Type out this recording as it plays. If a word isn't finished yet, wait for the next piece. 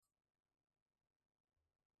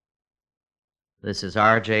This is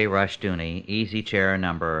R.J. Rushdoony, Easy Chair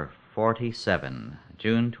number 47,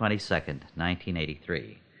 June 22nd,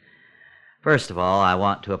 1983. First of all, I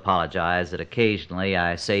want to apologize that occasionally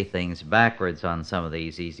I say things backwards on some of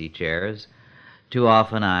these easy chairs. Too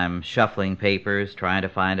often I'm shuffling papers, trying to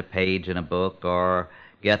find a page in a book or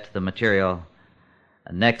get to the material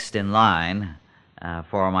next in line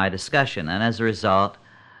for my discussion, and as a result,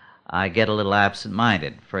 I get a little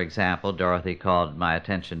absent-minded. For example, Dorothy called my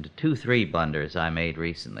attention to 2-3 blunders I made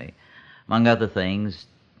recently. Among other things,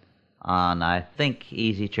 on, I think,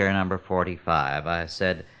 Easy Chair number 45, I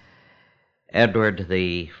said Edward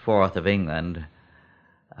the Fourth of England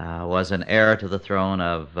was an heir to the throne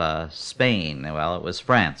of Spain. Well, it was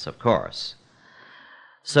France, of course.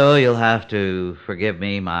 So you'll have to forgive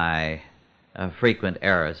me my frequent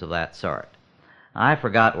errors of that sort. I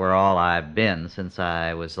forgot where all I've been since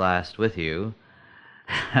I was last with you.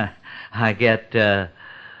 I get so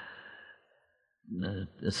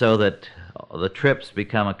that the trips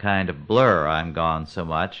become a kind of blur. I'm gone so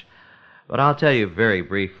much. But I'll tell you very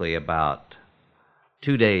briefly about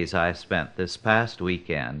 2 days I spent this past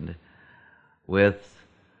weekend with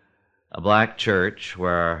a black church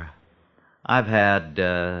where I've had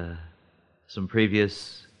some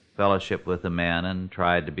previous fellowship with the men and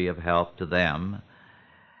tried to be of help to them,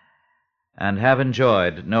 and have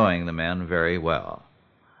enjoyed knowing the men very well.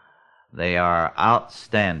 They are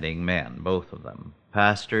outstanding men, both of them,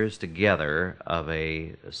 pastors together of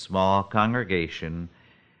a small congregation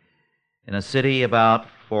in a city about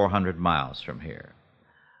 400 miles from here.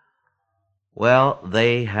 Well,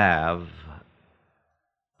 they have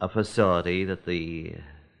a facility that the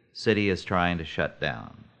city is trying to shut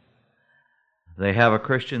down. They have a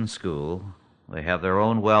Christian school, they have their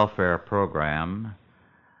own welfare program,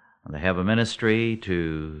 they have a ministry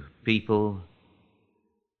to people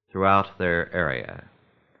throughout their area.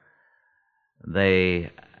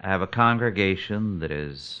 They have a congregation that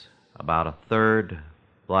is about a third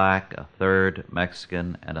black, a third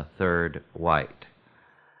Mexican, and a third white.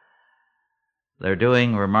 They're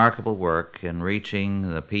doing remarkable work in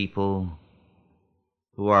reaching the people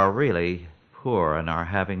who are really poor and are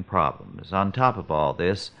having problems. On top of all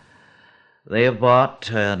this, they have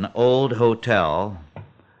bought an old hotel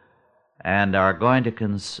and are going to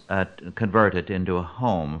convert it into a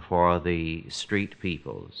home for the street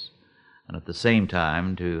peoples, and at the same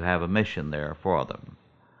time to have a mission there for them.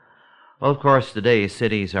 Well, of course, today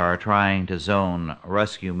cities are trying to zone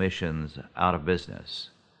rescue missions out of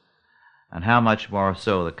business, and how much more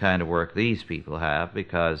so the kind of work these people have,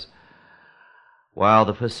 because while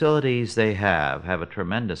the facilities they have a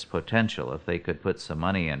tremendous potential if they could put some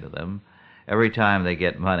money into them, every time they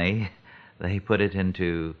get money, they put it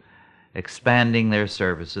into expanding their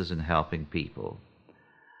services and helping people.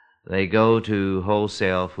 They go to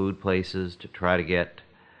wholesale food places to try to get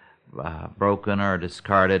broken or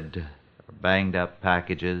discarded or banged up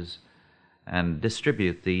packages and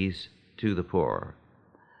distribute these to the poor.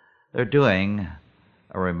 They're doing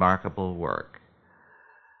a remarkable work.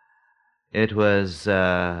 It was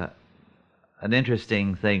an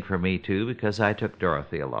interesting thing for me, too, because I took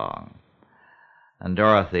Dorothy along. And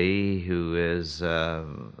Dorothy, who is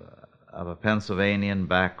of a Pennsylvanian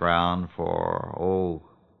background for,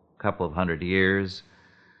 a couple of 100 years,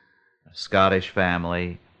 a Scottish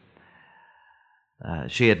family,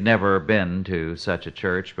 she had never been to such a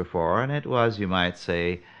church before, and it was, you might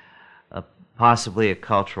say, possibly a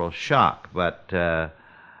cultural shock, but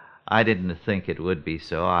I didn't think it would be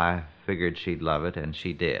so. I figured she'd love it, and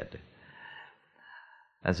she did.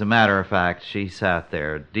 As a matter of fact, she sat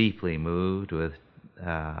there deeply moved with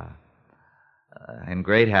in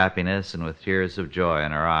great happiness and with tears of joy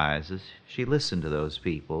in her eyes as she listened to those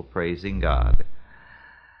people praising God.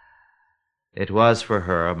 It was for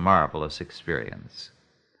her a marvelous experience.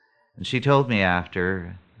 And she told me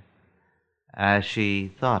after, as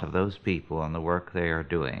she thought of those people and the work they are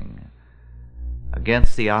doing,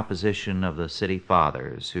 against the opposition of the city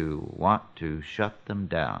fathers who want to shut them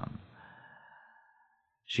down,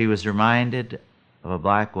 she was reminded of a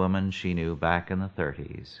black woman she knew back in the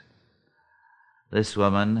 30s. This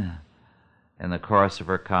woman, in the course of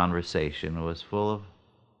her conversation, was full of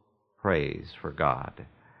praise for God.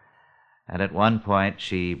 And at one point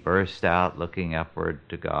she burst out, looking upward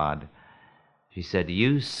to God. She said,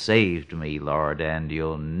 "You saved me, Lord, and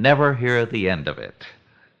you'll never hear the end of it."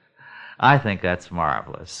 I think that's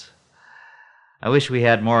marvelous. I wish we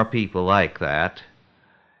had more people like that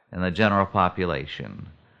in the general population.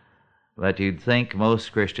 But you'd think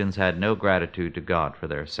most Christians had no gratitude to God for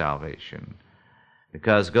their salvation.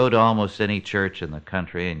 Because go to almost any church in the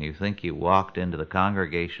country and you think you walked into the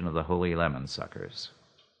congregation of the Holy Lemon Suckers.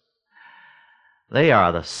 They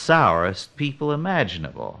are the sourest people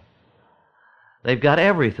imaginable. They've got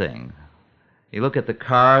everything. You look at the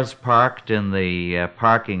cars parked in the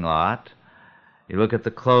parking lot, you look at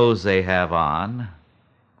the clothes they have on,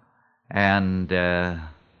 and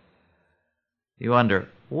you wonder,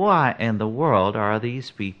 why in the world are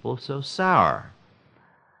these people so sour?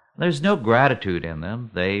 There's no gratitude in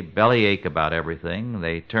them. They bellyache about everything.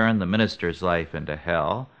 They turn the minister's life into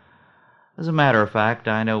hell. As a matter of fact,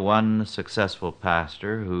 I know one successful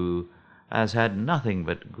pastor who has had nothing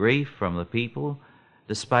but grief from the people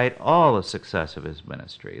despite all the success of his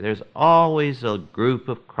ministry. There's always a group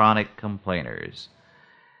of chronic complainers,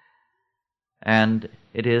 and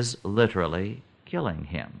it is literally killing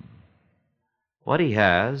him. What he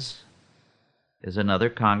has is another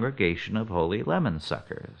congregation of holy lemon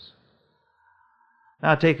suckers.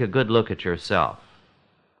 Now take a good look at yourself.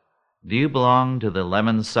 Do you belong to the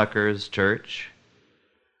lemon suckers church?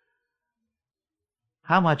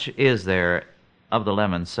 How much is there of the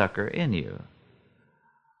lemon sucker in you?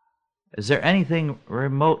 Is there anything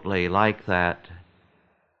remotely like that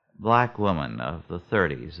black woman of the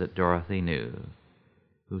 30s that Dorothy knew,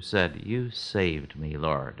 who said, "You saved me,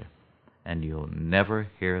 Lord, and you'll never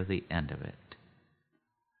hear the end of it"?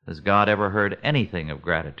 Has God ever heard anything of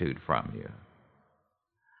gratitude from you?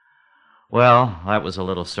 Well, that was a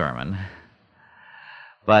little sermon.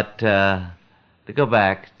 But to go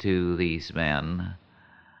back to these men,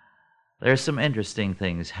 there's some interesting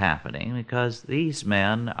things happening because these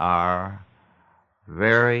men are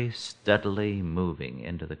very steadily moving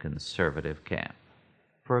into the conservative camp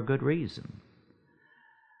for a good reason.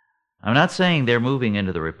 I'm not saying they're moving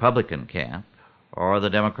into the Republican camp or the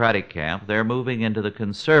Democratic camp. They're moving into the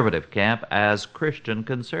conservative camp as Christian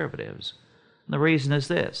conservatives. And the reason is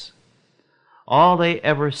this: all they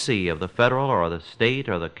ever see of the federal or the state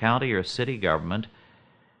or the county or city government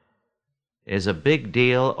is a big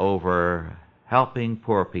deal over helping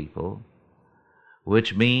poor people,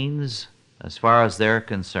 which means, as far as they're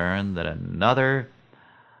concerned, that another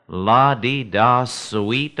la-di-da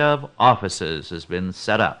suite of offices has been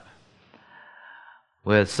set up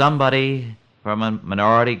with somebody from a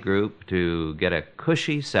minority group to get a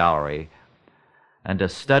cushy salary and to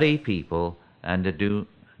study people and to do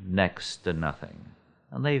next to nothing.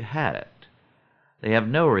 And they've had it. They have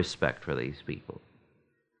no respect for these people.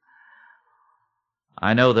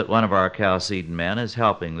 I know that one of our Chalcedon men is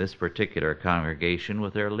helping this particular congregation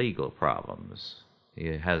with their legal problems.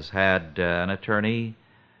 He has had an attorney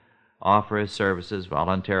offer his services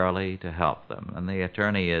voluntarily to help them, and the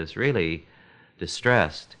attorney is really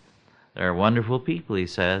distressed. They're wonderful people, he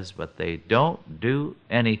says, but they don't do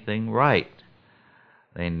anything right.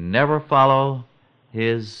 They never follow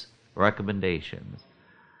his recommendations.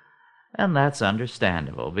 And that's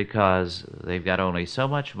understandable because they've got only so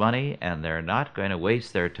much money and they're not going to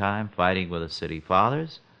waste their time fighting with the city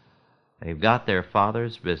fathers. They've got their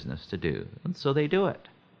father's business to do, and so they do it.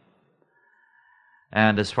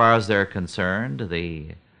 And as far as they're concerned,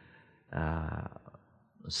 the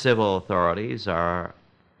civil authorities are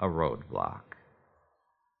a roadblock,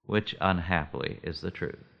 which unhappily is the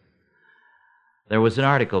truth. There was an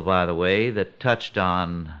article, by the way, that touched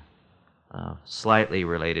on a slightly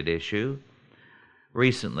related issue.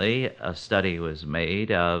 Recently, a study was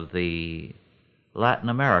made of the Latin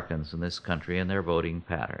Americans in this country and their voting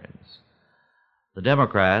patterns. The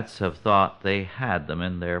Democrats have thought they had them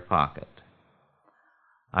in their pocket.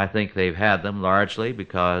 I think they've had them largely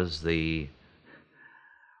because the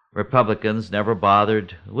Republicans never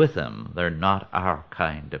bothered with them. They're not our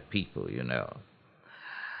kind of people, you know.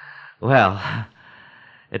 Well,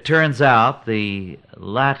 it turns out the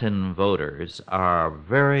Latin voters are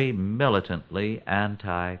very militantly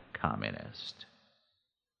anti-communist.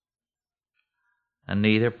 And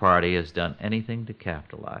neither party has done anything to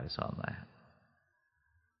capitalize on that.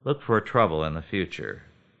 Look for trouble in the future,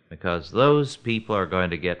 because those people are going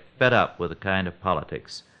to get fed up with the kind of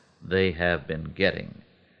politics they have been getting.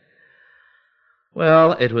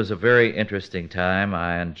 Well, it was a very interesting time.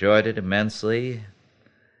 I enjoyed it immensely.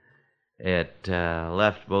 It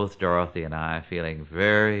left both Dorothy and I feeling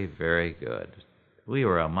very, very good. We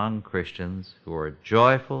were among Christians who were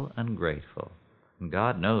joyful and grateful. And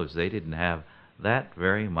God knows they didn't have that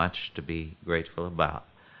very much to be grateful about.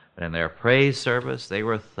 But in their praise service, they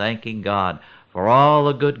were thanking God for all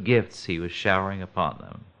the good gifts He was showering upon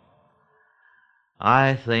them.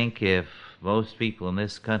 I think if most people in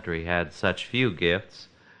this country had such few gifts,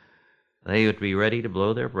 they would be ready to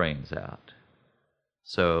blow their brains out.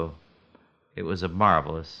 So it was a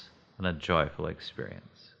marvelous and a joyful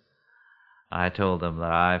experience. I told them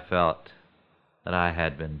that I felt that I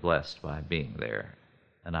had been blessed by being there,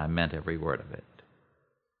 and I meant every word of it.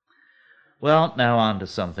 Well, now on to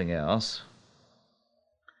something else.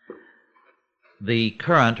 The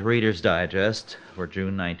current Reader's Digest for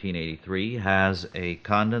June 1983 has a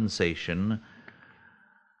condensation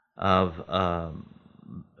of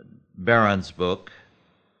Barron's book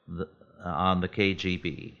on the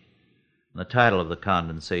KGB. The title of the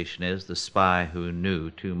condensation is The Spy Who Knew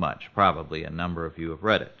Too Much. Probably a number of you have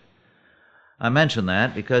read it. I mention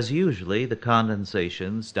that because usually the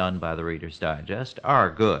condensations done by the Reader's Digest are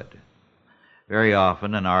good. Very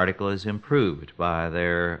often an article is improved by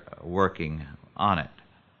their working on it.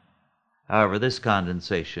 However, this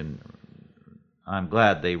condensation, I'm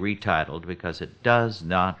glad they retitled because it does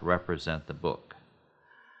not represent the book.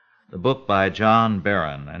 The book by John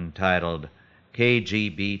Barron, entitled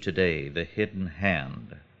KGB Today, The Hidden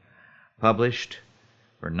Hand, published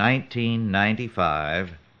for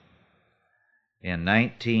 1995 in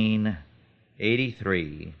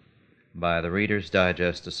 1983 by the Reader's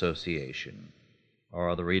Digest Association,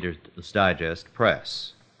 or the Reader's Digest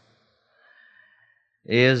Press,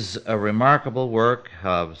 is a remarkable work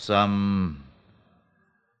of some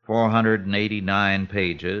 489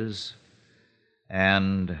 pages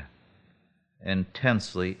and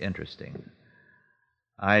intensely interesting.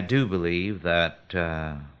 I do believe that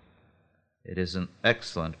it is an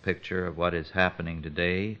excellent picture of what is happening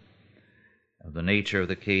today, of the nature of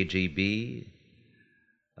the KGB,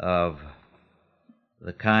 of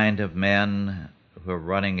the kind of men who are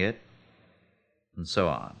running it, and so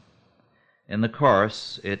on. In the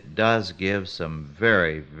course, it does give some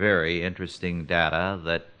very, very interesting data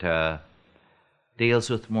that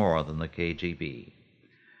deals with more than the KGB.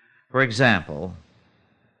 For example,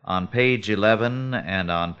 on page 11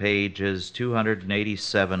 and on pages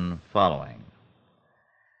 287 following,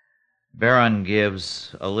 Barron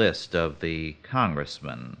gives a list of the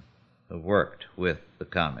congressmen who worked with the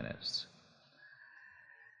communists.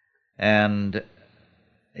 And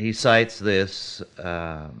he cites this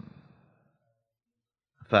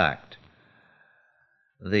fact.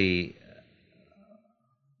 Let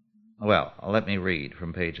me read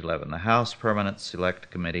from page 11. The House Permanent Select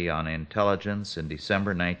Committee on Intelligence in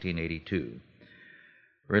December 1982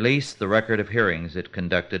 released the record of hearings it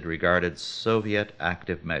conducted regarding Soviet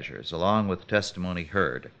active measures, along with testimony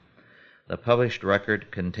heard. The published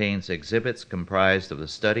record contains exhibits comprised of the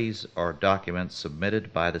studies or documents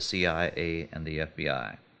submitted by the CIA and the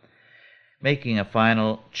FBI. Making a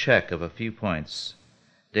final check of a few points,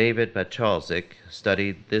 David Pachalzik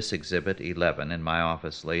studied this Exhibit 11 in my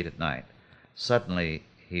office late at night. Suddenly,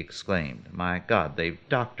 he exclaimed, "My God, they've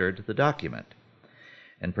doctored the document."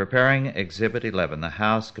 In preparing Exhibit 11, the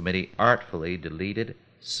House Committee artfully deleted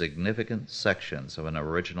significant sections of an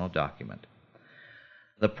original document.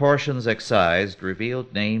 The portions excised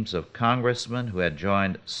revealed names of congressmen who had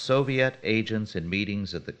joined Soviet agents in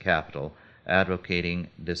meetings at the Capitol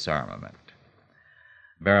advocating disarmament.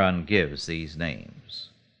 Barron gives these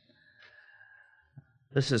names.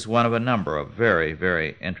 This is one of a number of very,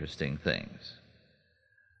 very interesting things.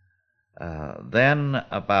 Then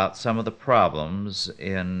about some of the problems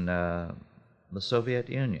in the Soviet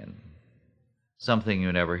Union, something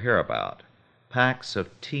you never hear about. Packs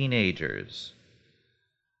of teenagers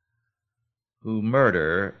who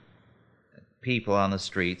murder people on the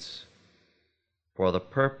streets for the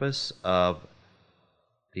purpose of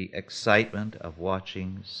the excitement of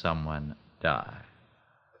watching someone die.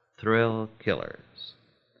 Thrill killers.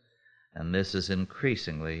 And this is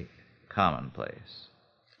increasingly commonplace.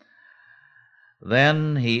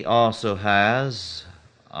 Then he also has,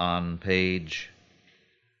 on page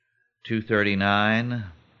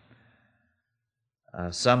 239,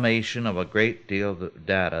 a summation of a great deal of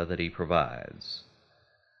data that he provides.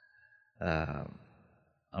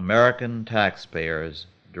 American taxpayers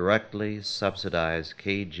directly subsidize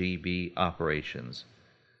KGB operations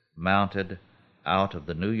mounted out of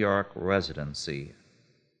the New York residency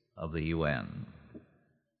of the UN.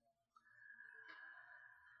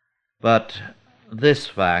 But this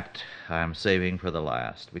fact I'm saving for the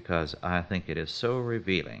last because I think it is so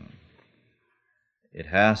revealing. It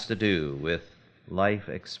has to do with life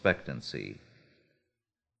expectancy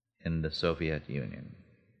in the Soviet Union.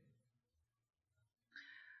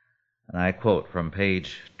 And I quote from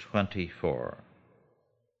page 24.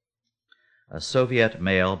 A Soviet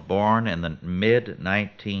male born in the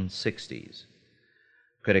mid-1960s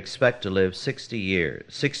could expect to live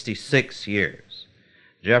 66 years.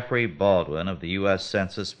 Jeffrey Baldwin of the U.S.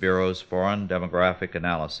 Census Bureau's Foreign Demographic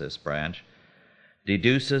Analysis Branch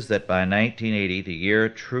deduces that by 1980, the year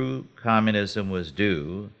true communism was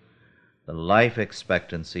due, the life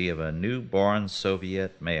expectancy of a newborn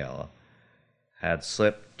Soviet male had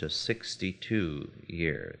slipped to 62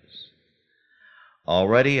 years.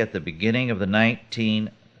 Already at the beginning of the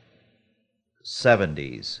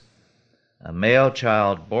 1970s, a male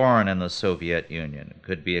child born in the Soviet Union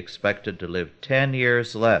could be expected to live 10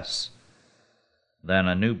 years less than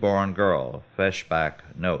a newborn girl, Feshbach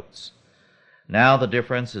notes. Now the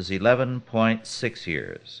difference is 11.6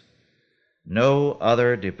 years. No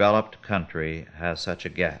other developed country has such a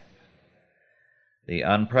gap. The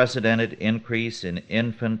unprecedented increase in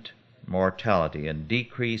infant mortality and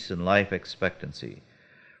decrease in life expectancy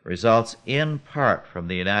results in part from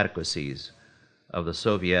the inadequacies of the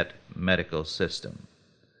Soviet medical system,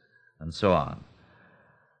 and so on.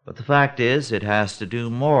 But the fact is, it has to do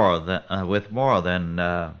with more than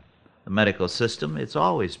the medical system. It's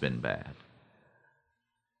always been bad.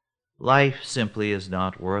 Life simply is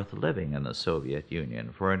not worth living in the Soviet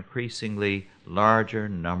Union for an increasingly larger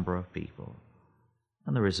number of people.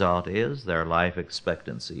 And the result is their life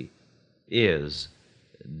expectancy is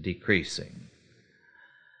decreasing.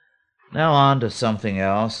 Now on to something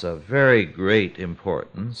else of very great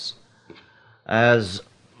importance. As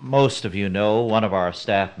most of you know, one of our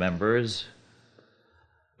staff members,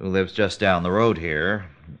 who lives just down the road here,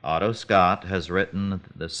 Otto Scott, has written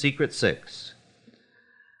The Secret Six,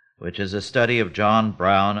 which is a study of John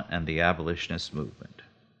Brown and the abolitionist movement.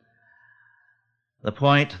 The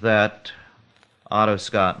point that Otto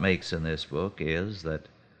Scott makes in this book is that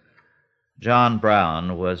John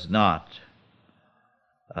Brown was not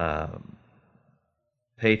a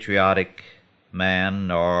patriotic man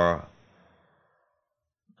nor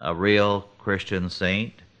a real Christian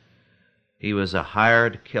saint. He was a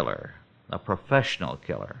hired killer, a professional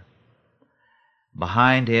killer.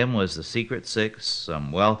 Behind him was the Secret Six,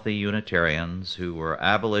 some wealthy Unitarians who were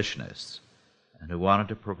abolitionists and who wanted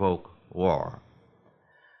to provoke war.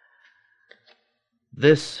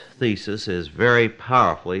 This thesis is very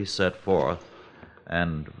powerfully set forth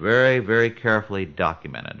and very, very carefully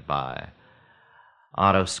documented by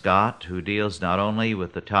Otto Scott, who deals not only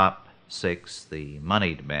with the top six, the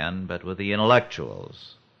moneyed men, but with the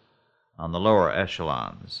intellectuals on the lower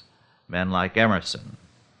echelons, men like Emerson.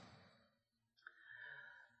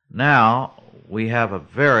 Now we have a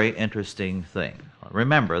very interesting thing.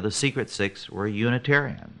 Remember, the Secret Six were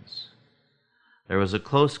Unitarians. There was a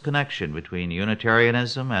close connection between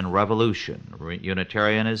Unitarianism and revolution,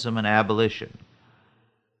 Unitarianism and abolition.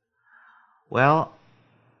 Well,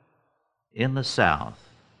 in the South,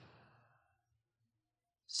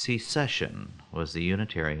 secession was the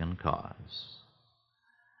Unitarian cause.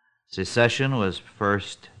 Secession was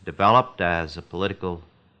first developed as a political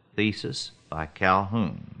thesis by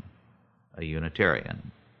Calhoun, a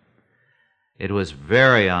Unitarian. It was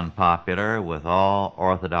very unpopular with all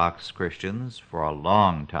Orthodox Christians for a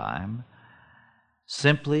long time,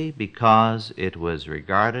 simply because it was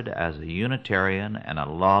regarded as a Unitarian and a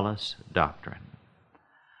lawless doctrine.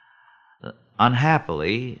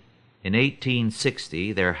 Unhappily, in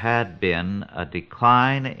 1860, there had been a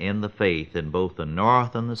decline in the faith in both the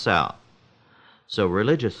North and the South. So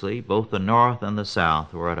religiously, both the North and the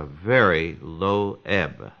South were at a very low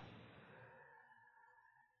ebb.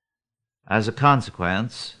 As a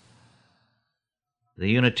consequence, the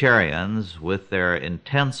Unitarians, with their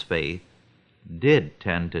intense faith, did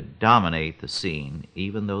tend to dominate the scene,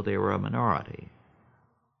 even though they were a minority.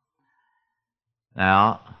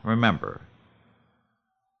 Now, remember,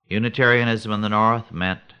 Unitarianism in the North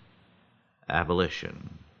meant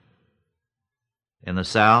abolition. In the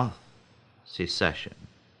South, secession.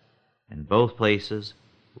 In both places,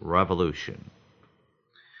 revolution.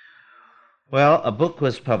 Well, a book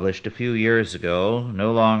was published a few years ago,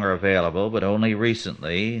 no longer available, but only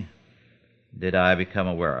recently did I become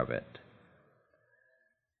aware of it.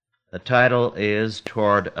 The title is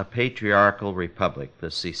Toward a Patriarchal Republic,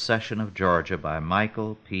 The Secession of Georgia by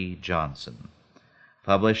Michael P. Johnson,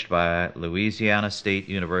 published by Louisiana State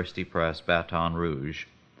University Press, Baton Rouge,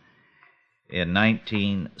 in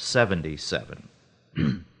 1977.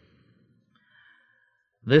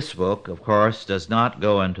 This book, of course, does not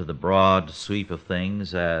go into the broad sweep of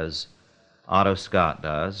things as Otto Scott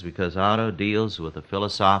does, because Otto deals with the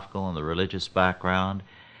philosophical and the religious background.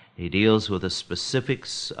 He deals with the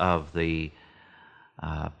specifics of the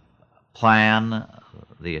plan,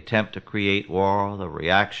 the attempt to create war, the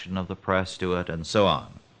reaction of the press to it, and so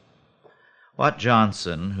on. What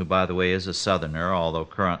Johnson, who by the way is a Southerner, although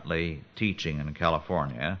currently teaching in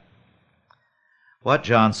California, what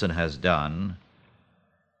Johnson has done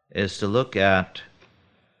is to look at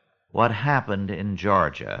what happened in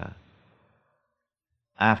Georgia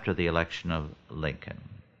after the election of Lincoln.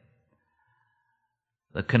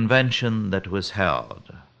 The convention that was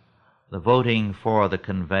held, the voting for the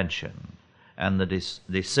convention, and the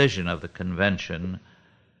decision of the convention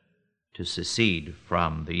to secede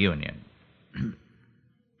from the Union.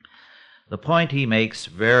 The point he makes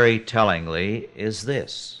very tellingly is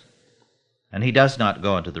this, and he does not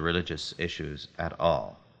go into the religious issues at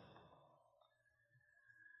all.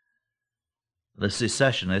 The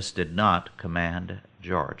secessionists did not command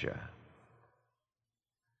Georgia.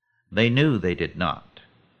 They knew they did not.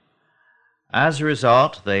 As a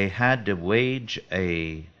result, they had to wage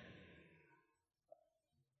a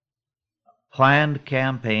planned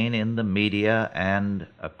campaign in the media and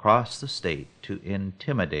across the state to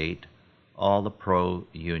intimidate all the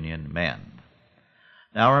pro-Union men.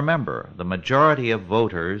 Now remember, the majority of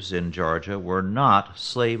voters in Georgia were not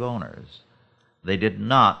slave owners. They did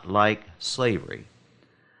not like slavery.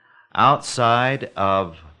 Outside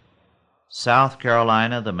of South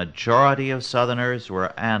Carolina, the majority of Southerners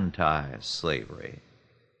were anti-slavery.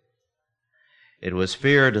 It was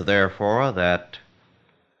feared, therefore, that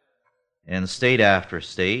in state after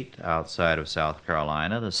state outside of South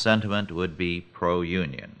Carolina, the sentiment would be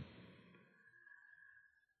pro-Union.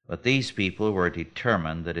 But these people were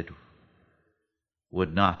determined that it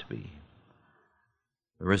would not be.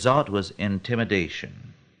 The result was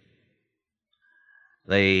intimidation.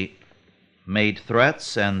 They made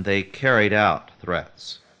threats and they carried out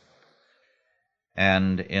threats.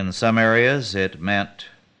 And in some areas it meant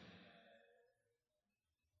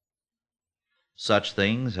such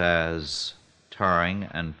things as tarring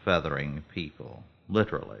and feathering people,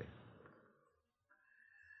 literally.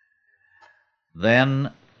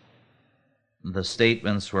 Then the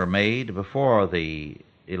statements were made before the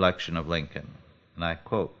election of Lincoln, and I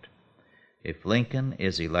quote, "If Lincoln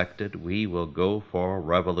is elected, we will go for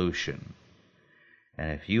revolution.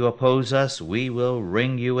 And if you oppose us, we will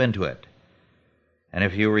ring you into it. And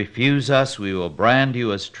if you refuse us, we will brand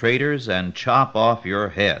you as traitors and chop off your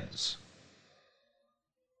heads."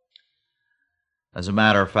 As a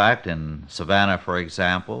matter of fact, in Savannah, for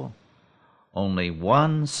example, only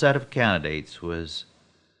one set of candidates was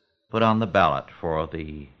put on the ballot for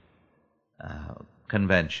the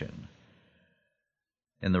convention.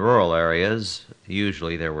 In the rural areas,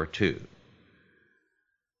 usually there were two.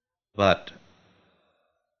 But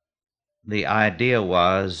the idea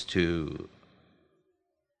was to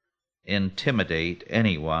intimidate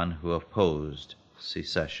anyone who opposed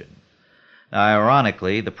secession. Now,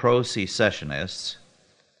 ironically, the pro-secessionists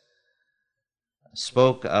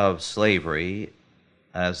spoke of slavery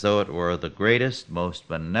as though it were the greatest, most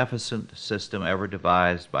beneficent system ever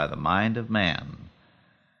devised by the mind of man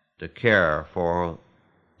to care for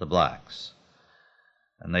the blacks.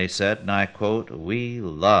 And they said, and I quote, "We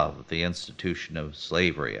love the institution of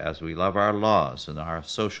slavery as we love our laws and our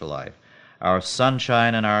social life, our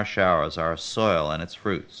sunshine and our showers, our soil and its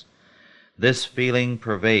fruits. This feeling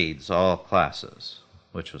pervades all classes,"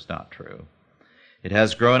 which was not true. "It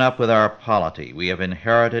has grown up with our polity. We have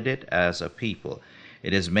inherited it as a people.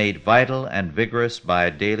 It is made vital and vigorous by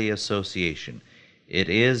daily association. It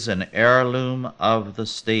is an heirloom of the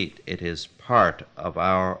state. It is part of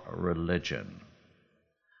our religion."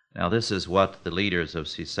 Now, this is what the leaders of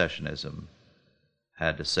secessionism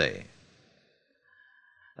had to say.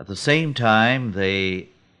 At the same time, they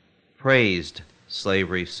praised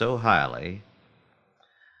slavery so highly,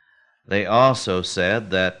 they also said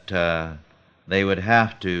that they would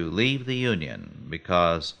have to leave the Union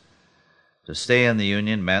because to stay in the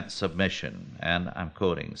Union meant submission. And I'm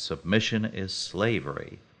quoting, "Submission is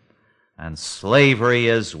slavery, and slavery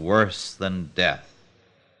is worse than death."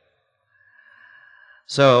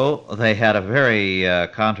 So they had a very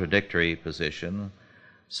contradictory position.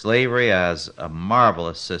 Slavery as a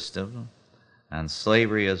marvelous system, and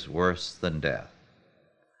slavery is worse than death.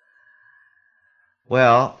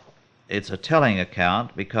 Well, it's a telling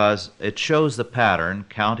account because it shows the pattern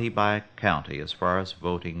county by county as far as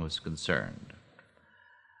voting was concerned.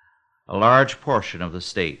 A large portion of the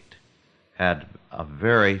state had a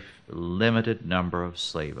very limited number of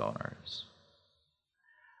slave owners.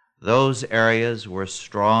 Those areas were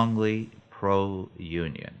strongly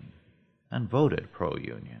pro-Union and voted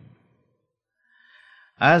pro-Union.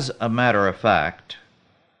 As a matter of fact,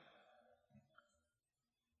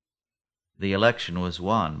 the election was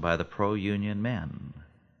won by the pro-Union men,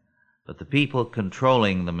 but the people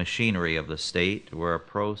controlling the machinery of the state were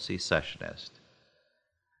pro-secessionist,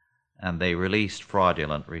 and they released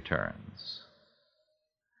fraudulent returns.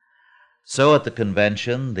 So at the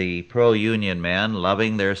convention, the pro-Union men,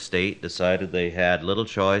 loving their state, decided they had little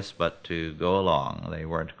choice but to go along. They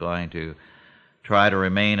weren't going to try to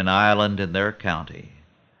remain an island in their county.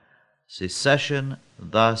 Secession,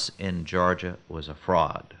 thus, in Georgia was a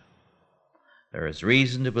fraud. There is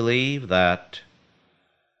reason to believe that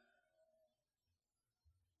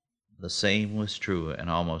the same was true in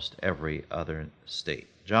almost every other state.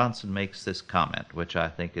 Johnson makes this comment, which I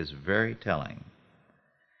think is very telling.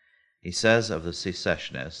 He says of the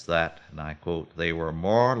secessionists that, and I quote, "they were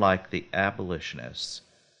more like the abolitionists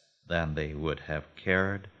than they would have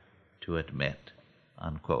cared to admit,"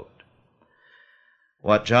 unquote.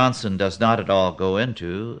 What Johnson does not at all go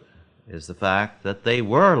into is the fact that they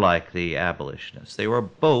were like the abolitionists. They were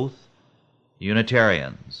both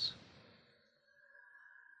Unitarians.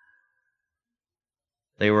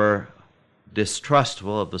 They were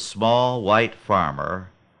distrustful of the small white farmer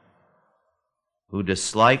who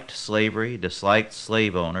disliked slavery, disliked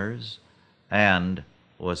slave owners, and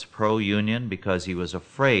was pro-union because he was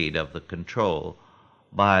afraid of the control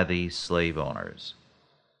by these slave owners.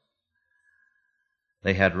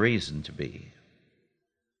 They had reason to be,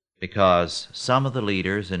 because some of the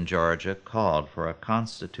leaders in Georgia called for a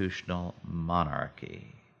constitutional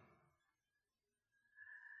monarchy.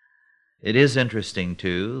 It is interesting,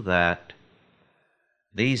 too, that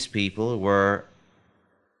these people were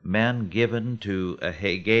men given to a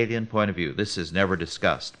Hegelian point of view. This is never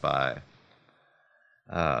discussed by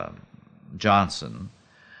Johnson,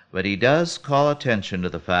 but he does call attention to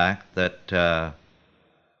the fact that the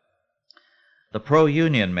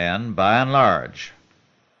pro-union men, by and large,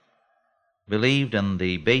 believed in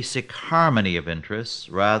the basic harmony of interests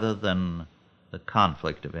rather than the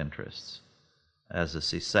conflict of interests, as the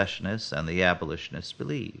secessionists and the abolitionists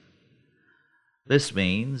believe. This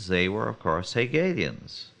means they were, of course,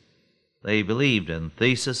 Hegelians. They believed in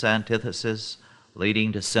thesis, antithesis,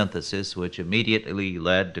 leading to synthesis, which immediately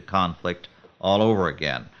led to conflict all over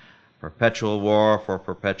again. Perpetual war for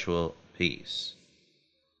perpetual peace.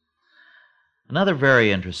 Another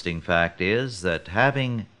very interesting fact is that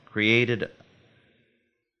having created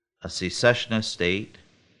a secessionist state,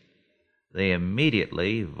 they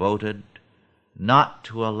immediately voted not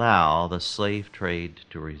to allow the slave trade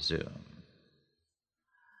to resume.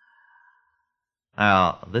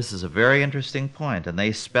 Now, this is a very interesting point, and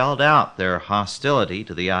they spelled out their hostility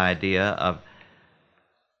to the idea of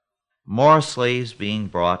more slaves being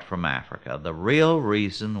brought from Africa. The real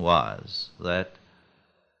reason was that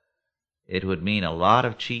it would mean a lot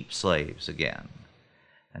of cheap slaves again.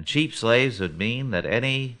 And cheap slaves would mean that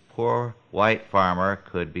any poor white farmer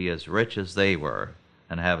could be as rich as they were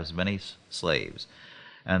and have as many slaves.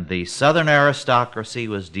 And the Southern aristocracy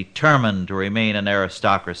was determined to remain an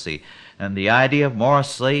aristocracy, and the idea of more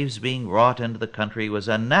slaves being brought into the country was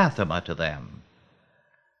anathema to them,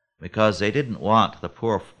 because they didn't want the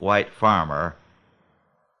poor white farmer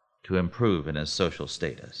to improve in his social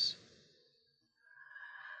status.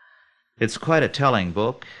 It's quite a telling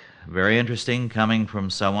book, very interesting, coming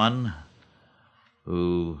from someone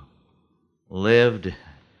who lived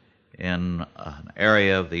in an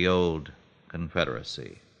area of the old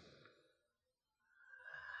Confederacy.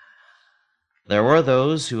 There were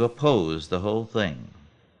those who opposed the whole thing.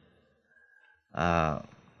 I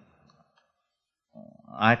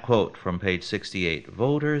quote from page 68,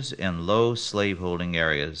 "Voters in low slaveholding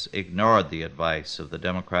areas ignored the advice of the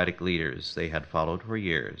Democratic leaders they had followed for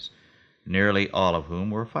years, nearly all of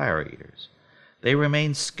whom were fire eaters. They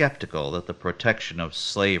remained skeptical that the protection of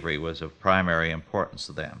slavery was of primary importance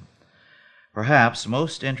to them. Perhaps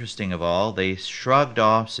most interesting of all, they shrugged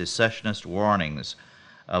off secessionist warnings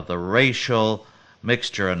of the racial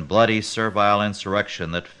mixture and bloody servile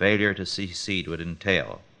insurrection that failure to secede would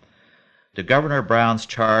entail. To Governor Brown's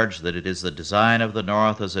charge that it is the design of the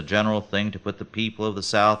North as a general thing to put the people of the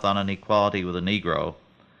South on an equality with the Negro,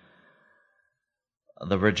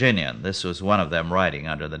 the Virginian," this was one of them writing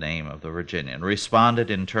under the name of the Virginian,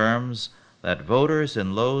 "responded in terms that voters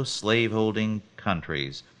in low slaveholding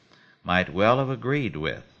countries might well have agreed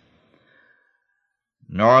with.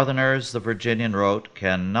 Northerners," the Virginian wrote,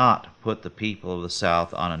 "cannot put the people of the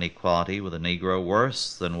South on an equality with the Negro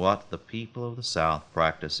worse than what the people of the South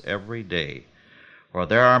practice every day. For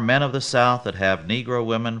there are men of the South that have Negro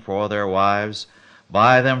women for their wives,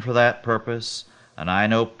 buy them for that purpose, and I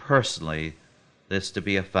know personally this to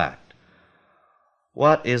be a fact.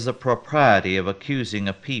 What is the propriety of accusing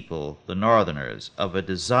a people, the Northerners, of a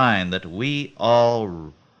design that we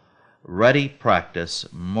already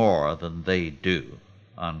practice more than they do?"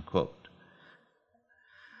 Unquote.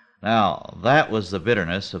 Now, that was the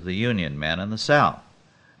bitterness of the Union men in the South,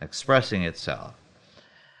 expressing itself.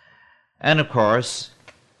 And of course,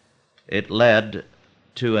 it led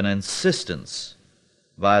to an insistence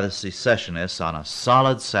by the secessionists on a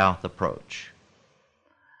solid South approach.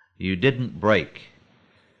 You didn't break.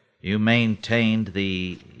 You maintained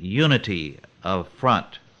the unity of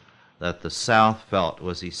front that the South felt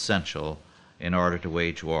was essential in order to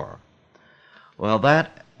wage war. Well,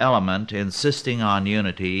 that element, insisting on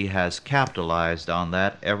unity, has capitalized on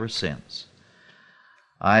that ever since.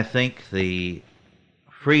 I think the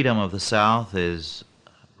freedom of the South is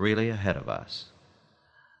really ahead of us.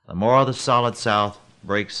 The more the solid South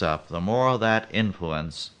breaks up, the more that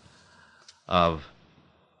influence of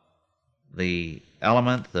the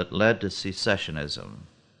element that led to secessionism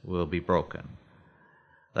will be broken.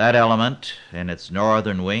 That element in its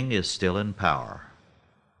northern wing is still in power.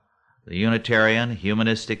 The Unitarian,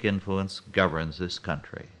 humanistic influence governs this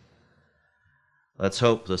country. Let's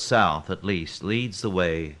hope the South, at least, leads the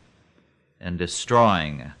way in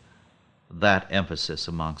destroying that emphasis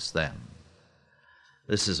amongst them.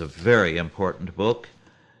 This is a very important book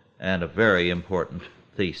and a very important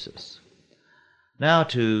thesis. Now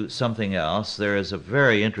to something else. There is a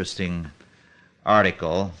very interesting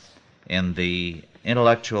article in the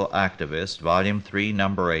Intellectual Activist, Volume 3,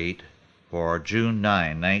 Number 8, for June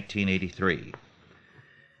 9, 1983.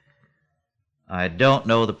 I don't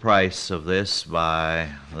know the price of this by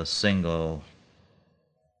the single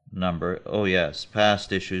number. Oh yes,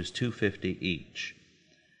 past issues, $2.50 each.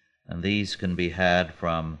 And these can be had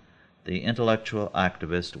from the Intellectual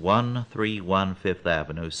Activist, 131 Fifth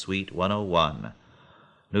Avenue, Suite 101,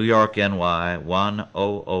 New York, NY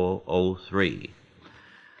 10003.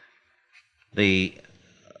 The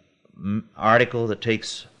article that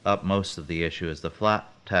takes up most of the issue is the flat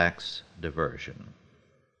tax diversion.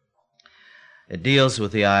 It deals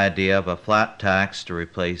with the idea of a flat tax to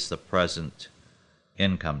replace the present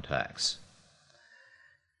income tax.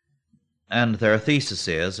 And their thesis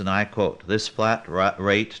is, and I quote, "This flat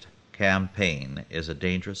rate campaign is a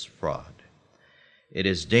dangerous fraud. It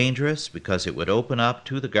is dangerous because it would open up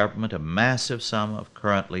to the government a massive sum of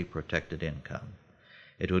currently protected income.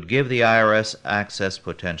 It would give the IRS access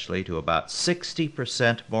potentially to about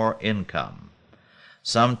 60% more income.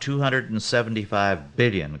 Some $275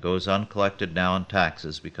 billion goes uncollected now in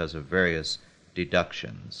taxes because of various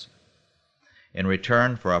deductions, in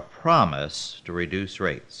return for a promise to reduce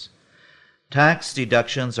rates. Tax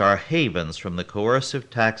deductions are havens from the coercive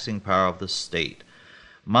taxing power of the state,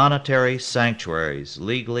 monetary sanctuaries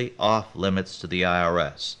legally off limits to the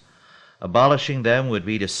IRS. Abolishing them would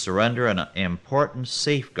be to surrender an important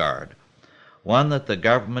safeguard, one that the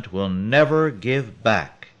government will never give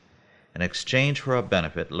back, in exchange for a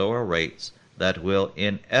benefit, lower rates that will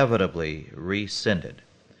inevitably be rescinded.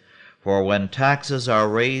 For when taxes are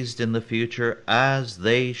raised in the future, as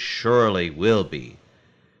they surely will be,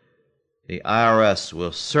 the IRS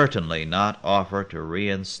will certainly not offer to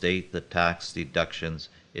reinstate the tax deductions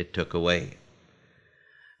it took away.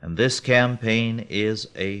 And this campaign is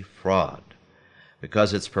a fraud,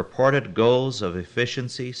 because its purported goals of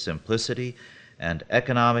efficiency, simplicity, and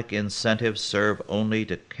economic incentives serve only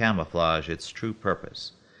to camouflage its true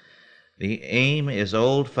purpose. The aim is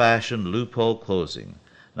old-fashioned loophole closing,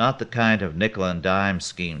 not the kind of nickel and dime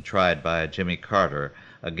scheme tried by Jimmy Carter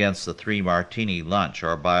against the three-martini lunch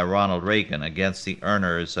or by Ronald Reagan against the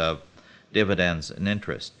earners of dividends and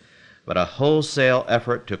interest, but a wholesale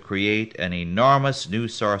effort to create an enormous new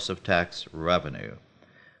source of tax revenue.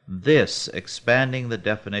 This expanding the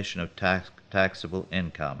definition of taxable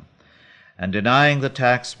income and denying the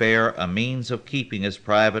taxpayer a means of keeping his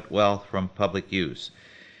private wealth from public use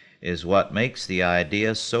is what makes the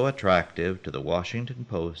idea so attractive to the Washington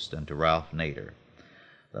Post and to Ralph Nader.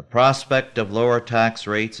 The prospect of lower tax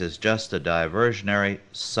rates is just a diversionary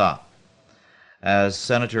sop. As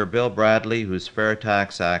Senator Bill Bradley, whose Fair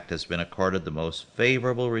Tax Act has been accorded the most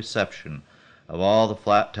favorable reception of all the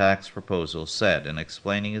flat tax proposals, said in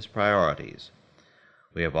explaining his priorities,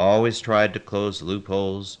 "We have always tried to close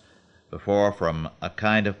loopholes before from a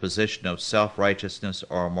kind of position of self-righteousness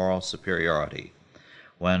or moral superiority,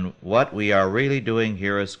 when what we are really doing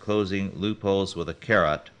here is closing loopholes with a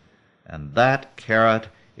carrot, and that carrot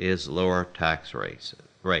is lower tax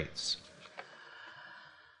rates."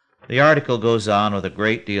 The article goes on with a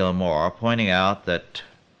great deal more, pointing out that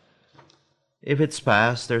if it's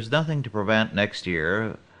passed, there's nothing to prevent next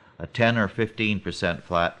year a 10 or 15%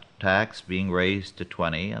 flat tax being raised to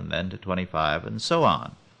 20 and then to 25 and so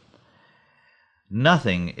on.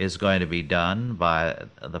 Nothing is going to be done by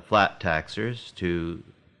the flat taxers to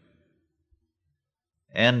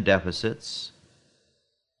end deficits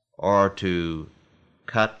or to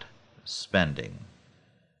cut spending.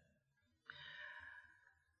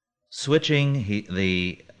 Switching,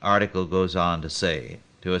 the article goes on to say,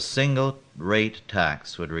 to a single rate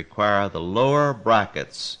tax would require the lower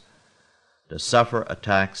brackets to suffer a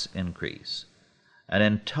tax increase, an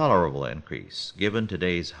intolerable increase given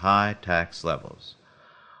today's high tax levels.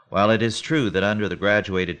 While it is true that under the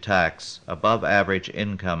graduated tax, above-average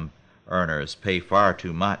income earners pay far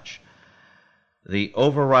too much, the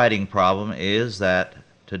overriding problem is that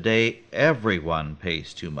today everyone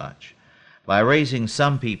pays too much. By raising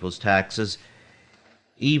some people's taxes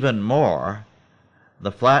even more,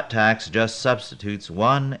 the flat tax just substitutes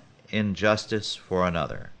one injustice for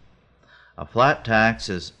another. A flat tax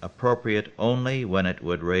is appropriate only when it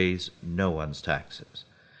would raise no one's taxes.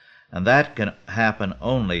 And that can happen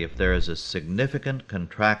only if there is a significant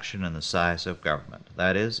contraction in the size of government,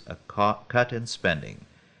 that is, a cut in spending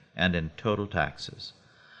and in total taxes.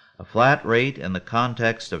 A flat rate in the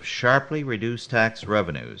context of sharply reduced tax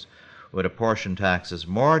revenues would apportion taxes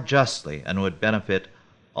more justly and would benefit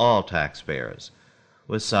all taxpayers,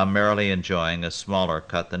 with some merely enjoying a smaller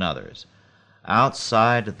cut than others.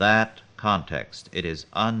 Outside that context, it is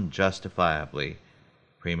unjustifiably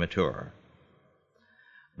premature.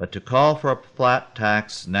 But to call for a flat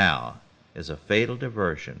tax now is a fatal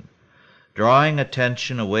diversion, drawing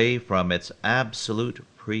attention away from its absolute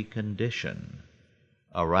precondition,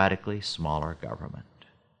 a radically smaller government.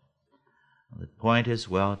 The point is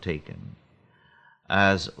well taken.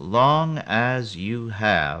 As long as you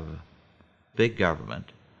have big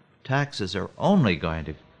government, taxes are only going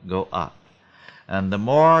to go up. And the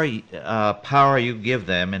more power you give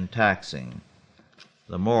them in taxing,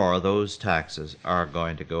 the more those taxes are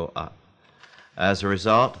going to go up. As a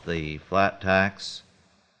result, the flat tax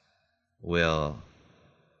will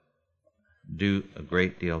do a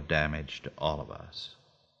great deal of damage to all of us.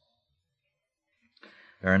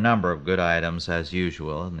 There are a number of good items, as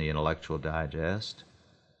usual, in the Intellectual Digest.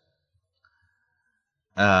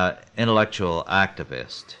 Intellectual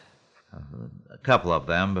Activist. A couple of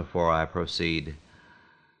them before I proceed.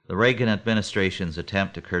 The Reagan administration's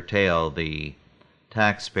attempt to curtail the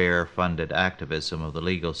taxpayer-funded activism of the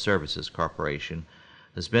Legal Services Corporation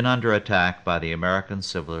has been under attack by the American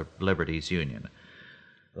Civil Liberties Union.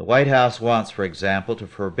 The White House wants, for example, to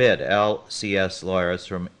forbid LCS lawyers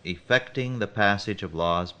from effecting the passage of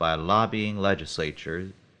laws by lobbying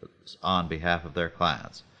legislatures on behalf of their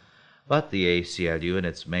clients. But the ACLU, in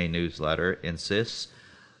its May newsletter, insists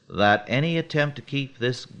that any attempt to keep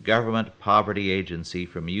this government poverty agency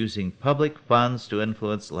from using public funds to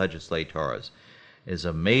influence legislators is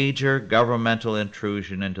a major governmental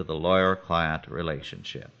intrusion into the lawyer-client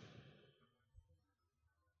relationship.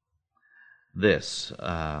 This,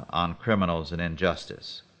 on criminals and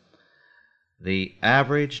injustice. The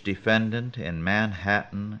average defendant in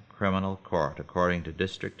Manhattan criminal court, according to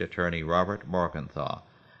District Attorney Robert Morgenthau,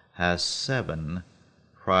 has 7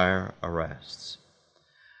 prior arrests.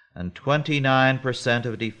 And 29%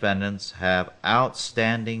 of defendants have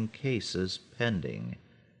outstanding cases pending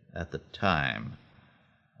at the time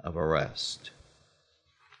of arrest.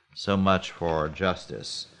 So much for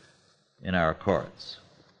justice in our courts.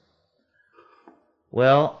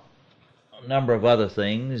 Well, a number of other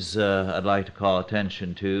things I'd like to call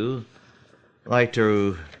attention to. I'd like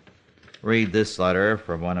to read this letter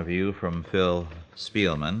from one of you, from Phil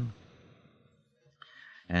Spielman.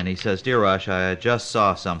 And he says, "Dear Rush, I just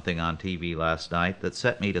saw something on TV last night that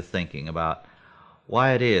set me to thinking about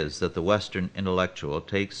why it is that the Western intellectual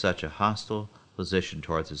takes such a hostile position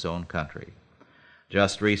towards his own country.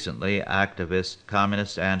 Just recently, activist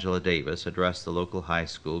communist Angela Davis addressed the local high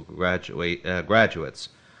school graduates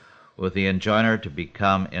with the enjoiner to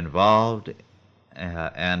become involved,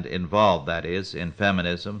 that is, in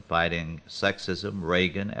feminism, fighting sexism,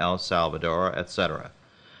 Reagan, El Salvador, etc.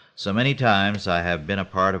 So many times I have been a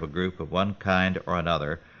part of a group of one kind or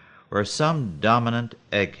another where some dominant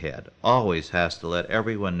egghead always has to let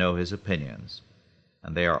everyone know his opinions,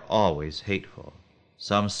 and they are always hateful.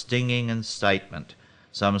 Some stinging incitement,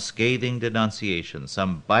 some scathing denunciation,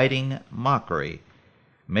 some biting mockery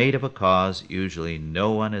made of a cause usually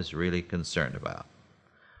no one is really concerned about.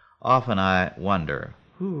 Often I wonder,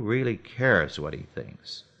 who really cares what he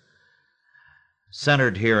thinks?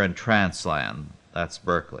 Centered here in Transland, that's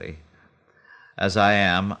Berkeley, as I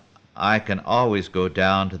am, I can always go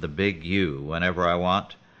down to the Big U whenever I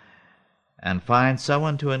want and find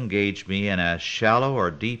someone to engage me in as shallow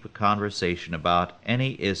or deep a conversation about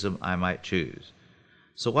any ism I might choose.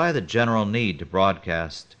 So why the general need to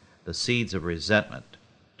broadcast the seeds of resentment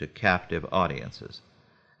to captive audiences?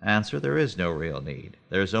 Answer, there is no real need.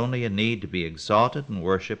 There is only a need to be exalted and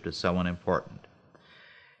worshipped as someone important.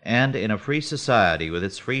 And in a free society with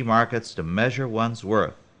its free markets to measure one's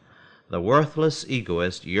worth, the worthless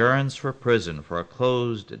egoist yearns for prison, for a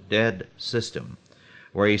closed, dead system,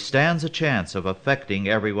 where he stands a chance of affecting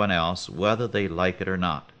everyone else, whether they like it or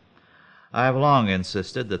not. I have long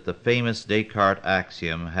insisted that the famous Descartes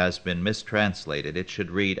axiom has been mistranslated. It should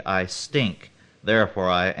read, I stink, therefore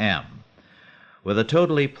I am. With a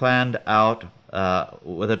totality planned out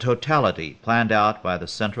by the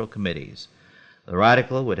central committees, the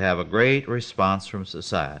radical would have a great response from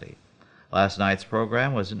society. Last night's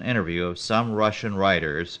program was an interview of some Russian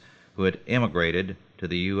writers who had immigrated to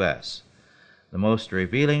the U.S. The most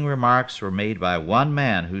revealing remarks were made by one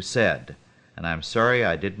man who said, and I'm sorry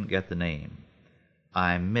I didn't get the name,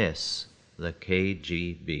 I miss the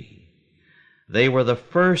KGB. They were the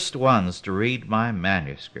first ones to read my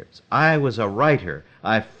manuscripts. I was a writer.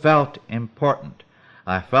 I felt important.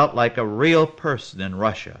 I felt like a real person in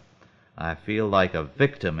Russia. I feel like a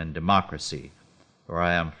victim in democracy, for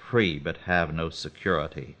I am free but have no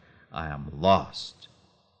security. I am lost.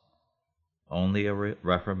 Only a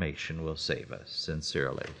reformation will save us.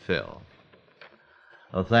 Sincerely, Phil.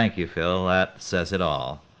 Well, thank you, Phil. That says it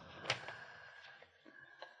all.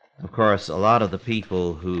 Of course, a lot of the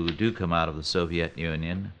people who do come out of the Soviet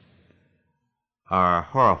Union are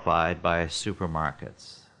horrified by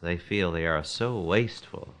supermarkets. They feel they are so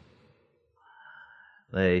wasteful.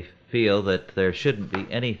 They feel that there shouldn't be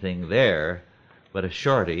anything there but a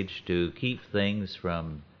shortage to keep things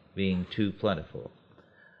from being too plentiful.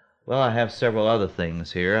 Well, I have several other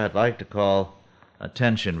things here. I'd like to call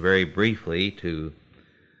attention very briefly to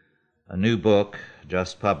a new book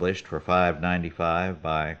just published for $5.95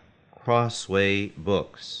 by Crossway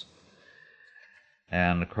Books.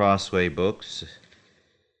 And Crossway Books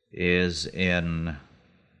is in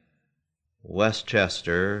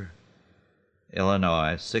Westchester,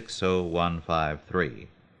 Illinois, 60153.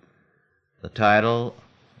 The title,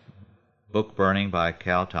 Book Burning by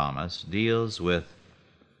Cal Thomas, deals with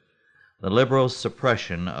the liberals'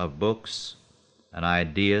 suppression of books and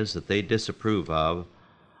ideas that they disapprove of,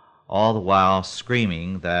 all the while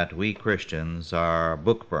screaming that we Christians are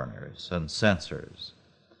book burners and censors.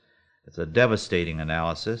 It's a devastating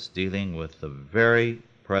analysis dealing with the very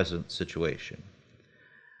present situation.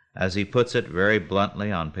 As he puts it very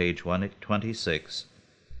bluntly on page 126,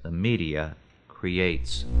 the media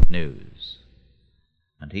creates news,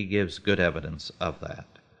 and he gives good evidence of that.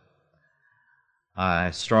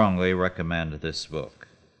 I strongly recommend this book.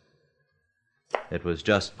 It was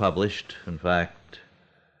just published. In fact,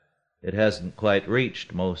 it hasn't quite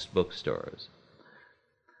reached most bookstores.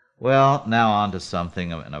 Well, now on to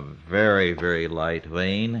something in a very, very light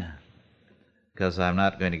vein, because I'm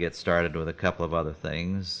not going to get started with a couple of other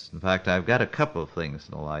things. In fact, I've got a couple of things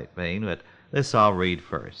in a light vein, but this I'll read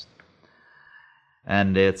first.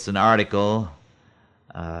 And it's an article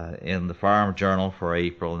in the Farm Journal for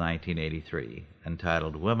April 1983,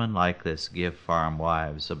 entitled, Women Like This Give Farm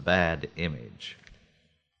Wives a Bad Image.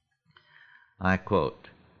 I quote,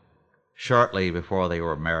 Shortly before they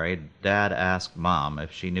were married, Dad asked Mom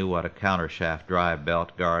if she knew what a countershaft drive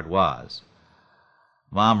belt guard was.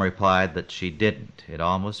 Mom replied that she didn't. It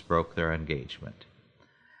almost broke their engagement.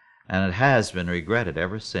 And it has been regretted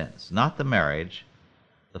ever since. Not the marriage,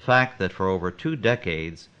 the fact that for over 2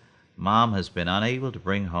 decades, Mom has been unable to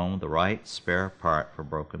bring home the right spare part for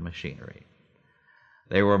broken machinery.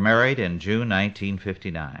 They were married in June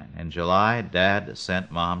 1959. In July, Dad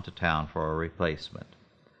sent Mom to town for a replacement.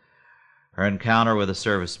 Her encounter with a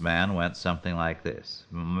serviceman went something like this.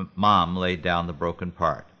 Mom laid down the broken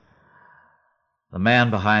part. The man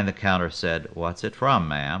behind the counter said, What's it from,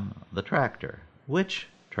 ma'am? The tractor. Which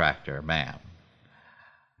tractor, ma'am?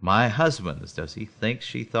 My husband's. Does he think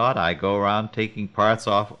she thought I go around taking parts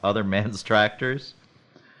off other men's tractors?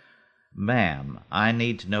 Ma'am, I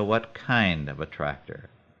need to know what kind of a tractor.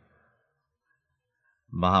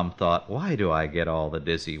 Mom thought, why do I get all the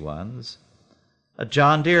dizzy ones? A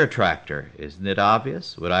John Deere tractor, isn't it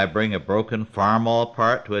obvious? Would I bring a broken farm-all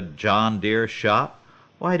part to a John Deere shop?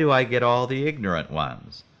 Why do I get all the ignorant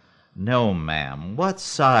ones? No, ma'am. What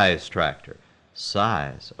size tractor?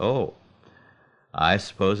 Size? Oh, I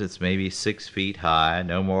suppose it's maybe 6 feet high,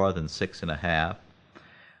 no more than 6.5.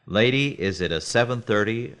 Lady, is it a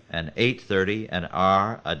 730, an 830, an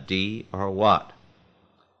R, a D, or what?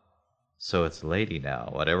 So it's lady now.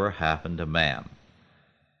 Whatever happened to ma'am?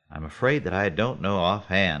 I'm afraid that I don't know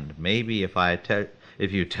offhand. Maybe if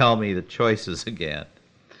you tell me the choices again.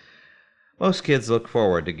 Most kids look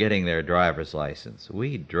forward to getting their driver's license.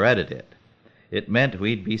 We dreaded it. It meant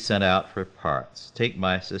we'd be sent out for parts. Take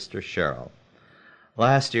my sister Cheryl.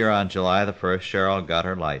 Last year on July the 1st, Cheryl got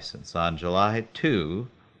her license. On July 2,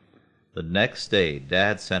 the next day,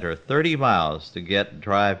 Dad sent her 30 miles to get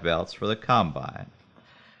drive belts for the combine.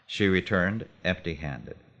 She returned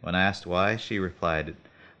empty-handed. When asked why, she replied,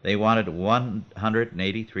 they wanted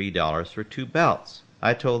 $183 for 2 belts.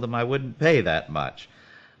 I told them I wouldn't pay that much.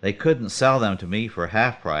 They couldn't sell them to me for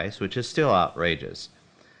half price, which is still outrageous,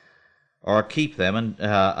 or keep them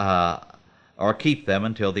until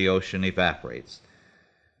the ocean evaporates.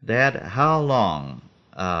 Dad, how long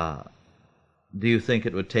do you think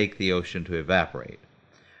it would take the ocean to evaporate?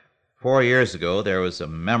 4 years ago, there was a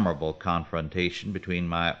memorable confrontation between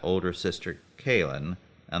my older sister, Kaylin,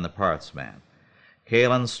 and the parts man.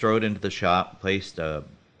 Kaylin strode into the shop, placed a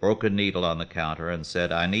broken needle on the counter, and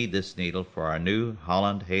said, "I need this needle for our new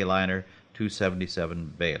Holland Hayliner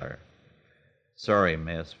 277 baler." "Sorry,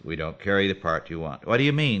 miss, we don't carry the part you want." "What do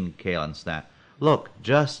you mean?" Kaylin snapped.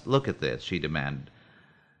 Just look at this," she demanded,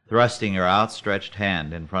 thrusting her outstretched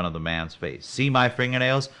hand in front of the man's face. "See my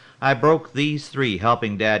fingernails? I broke these 3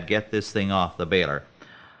 helping Dad get this thing off the baler.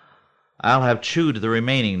 I'll have chewed the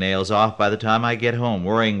remaining nails off by the time I get home,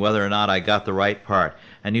 worrying whether or not I got the right part.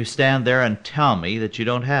 And you stand there and tell me that you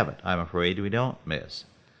don't have it." "I'm afraid we don't, miss."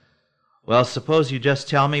 "Well, suppose you just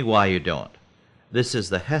tell me why you don't. This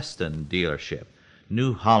is the Heston dealership.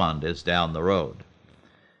 New Holland is down the road."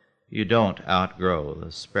 You don't outgrow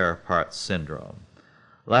the spare parts syndrome.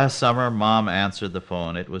 Last summer, Mom answered the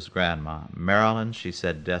phone. It was Grandma. "Marilyn," she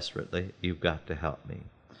said desperately, "you've got to help me.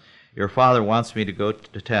 Your father wants me to go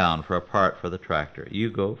to town for a part for the tractor. You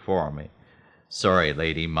go for me." "Sorry,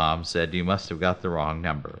 lady," Mom said. "You must have got the wrong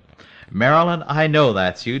number." "Marilyn, I know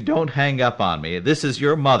that's you. Don't hang up on me. This is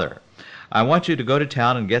your mother. I want you to go to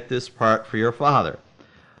town and get this part for your father."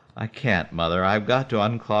 "I can't, Mother. I've got to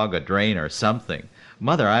unclog a drain or something.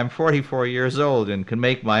 Mother, I'm 44 years old and can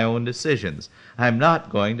make my own decisions. I'm not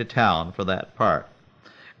going to town for that part."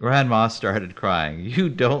 Grandma started crying. "You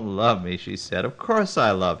don't love me," she said. "Of course I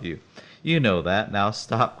love you. You know that. Now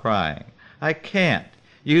stop crying." "I can't.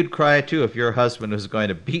 You'd cry too if your husband was going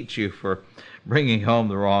to beat you for bringing home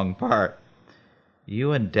the wrong part."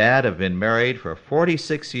 "You and Dad have been married for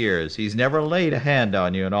 46 years. He's never laid a hand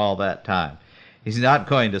on you in all that time. He's not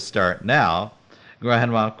going to start now."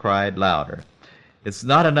 Grandma cried louder. "It's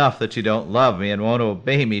not enough that you don't love me and won't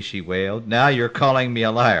obey me," she wailed. "Now you're calling me a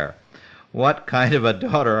liar. What kind of a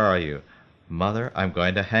daughter are you?" "Mother, I'm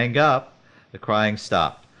going to hang up." The crying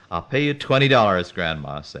stopped. "I'll pay you $20,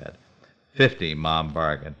 Grandma said. "50, Mom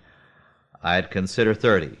bargained. "I'd consider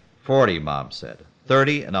 30. 40, Mom said.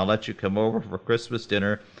 30, and I'll let you come over for Christmas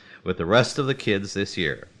dinner with the rest of the kids this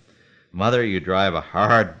year." "Mother, you drive a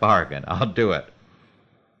hard bargain. I'll do it."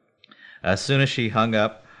 As soon as she hung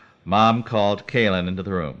up, Mom called Kaylin into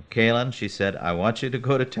the room. "Kaylin," she said, "I want you to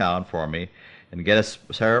go to town for me and get a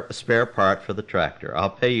spare part for the tractor.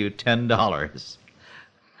 I'll pay you $10.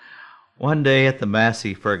 One day at the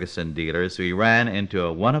Massey Ferguson dealers, we ran into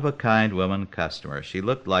a one-of-a-kind woman customer. She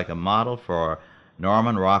looked like a model for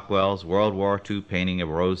Norman Rockwell's World War II painting of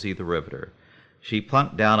Rosie the Riveter. She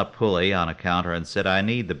plunked down a pulley on a counter and said, "I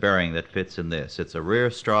need the bearing that fits in this. It's a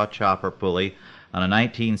rear straw chopper pulley on a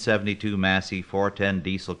 1972 Massey 410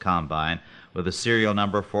 diesel combine with a serial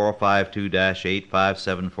number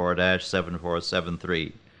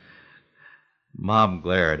 452-8574-7473. Mom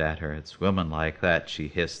glared at her. "It's women like that," she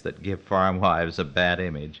hissed, "that give farm wives a bad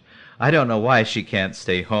image. I don't know why she can't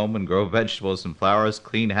stay home and grow vegetables and flowers,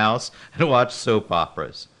 clean house, and watch soap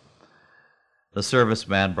operas." The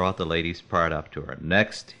serviceman brought the lady's part up to her.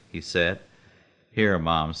 "Next," he said. "Here,"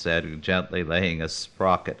 Mom said, gently laying a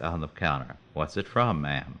sprocket on the counter. "What's it from,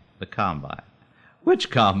 ma'am?" "The combine." "Which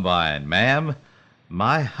combine, ma'am?"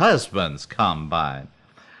 "My husband's combine."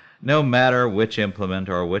 No matter which implement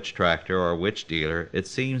or which tractor or which dealer, it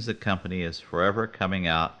seems the company is forever coming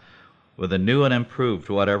out with a new and improved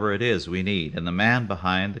whatever it is we need, and the man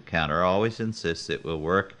behind the counter always insists it will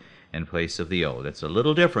work in place of the old. "It's a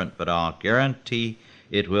little different, but I'll guarantee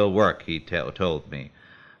it will work," he told me.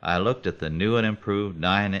 I looked at the new and improved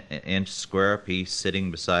 9-inch square piece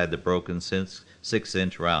sitting beside the broken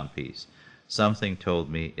 6-inch round piece. Something told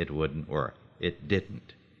me it wouldn't work. It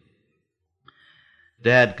didn't.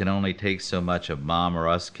 Dad can only take so much of Mom or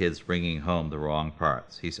us kids bringing home the wrong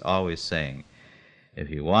parts. He's always saying, "If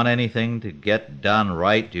you want anything to get done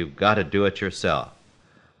right, you've got to do it yourself."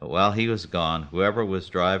 But while he was gone, whoever was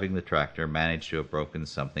driving the tractor managed to have broken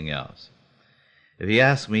something else. If you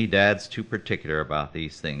ask me, Dad's too particular about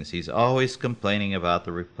these things. He's always complaining about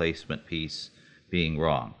the replacement piece being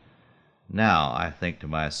wrong. Now, I think to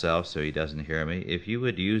myself, so he doesn't hear me, if you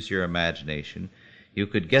would use your imagination, you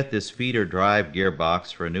could get this feeder drive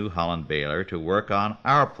gearbox for a New Holland baler to work on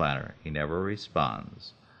our planter. He never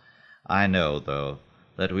responds. I know, though,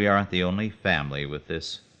 that we aren't the only family with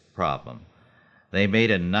this problem. They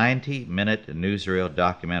made a 90-minute newsreel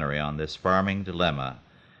documentary on this farming dilemma,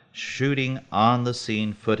 shooting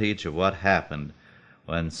on-the-scene footage of what happened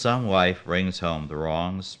when some wife brings home the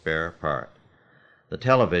wrong spare part. The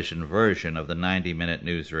television version of the 90-minute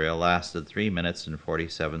newsreel lasted 3 minutes and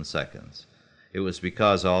 47 seconds. It was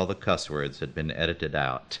because all the cuss words had been edited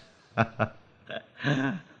out.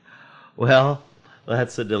 Well,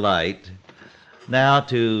 that's a delight. Now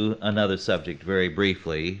to another subject very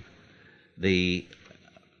briefly. The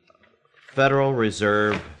Federal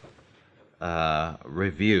Reserve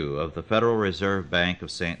review of the Federal Reserve Bank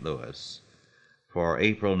of St. Louis for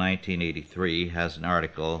April 1983 has an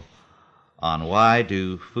article on why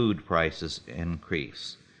do food prices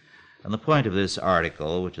increase. And the point of this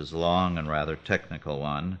article, which is a long and rather technical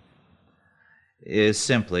one, is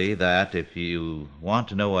simply that if you want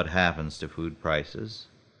to know what happens to food prices,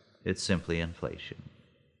 it's simply inflation.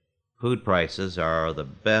 Food prices are the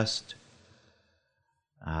best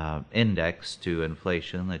index to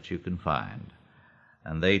inflation that you can find,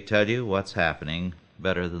 and they tell you what's happening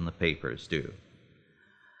better than the papers do.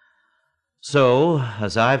 So,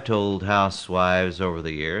 as I've told housewives over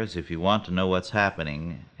the years, if you want to know what's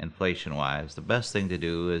happening inflation-wise, the best thing to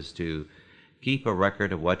do is to keep a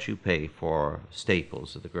record of what you pay for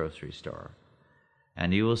staples at the grocery store,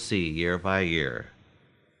 and you will see year by year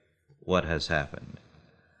what has happened.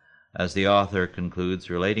 As the author concludes,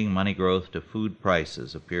 relating money growth to food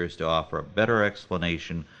prices appears to offer a better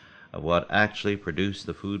explanation of what actually produced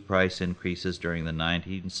the food price increases during the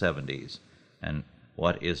 1970s and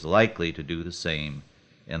what is likely to do the same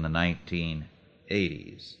in the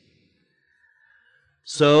 1980s.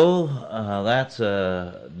 So that's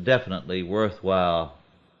a definitely worthwhile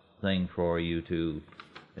thing for you to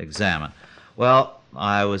examine. Well,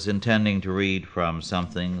 I was intending to read from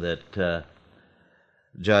something that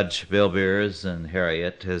Judge Bill Beers and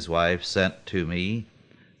Harriet, his wife, sent to me.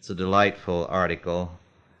 It's a delightful article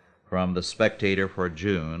from The Spectator for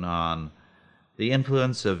June on the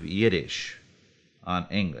influence of Yiddish on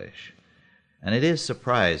English. And it is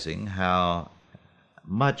surprising how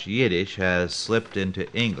much Yiddish has slipped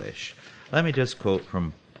into English. Let me just quote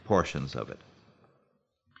from portions of it.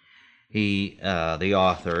 The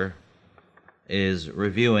author, is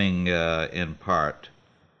reviewing in part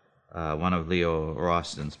one of Leo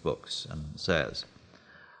Roston's books and says,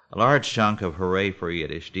 a large chunk of Hooray for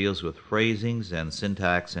Yiddish deals with phrasings and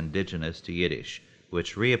syntax indigenous to Yiddish,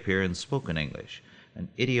 which reappear in spoken English, an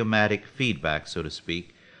idiomatic feedback, so to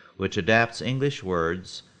speak, which adapts English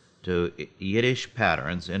words to Yiddish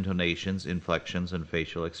patterns, intonations, inflections, and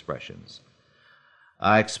facial expressions.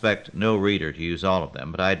 I expect no reader to use all of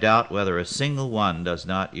them, but I doubt whether a single one does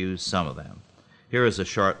not use some of them. Here is a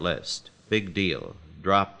short list. Big deal,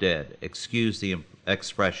 drop dead, excuse the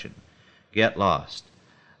expression, get lost,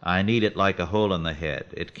 I need it like a hole in the head,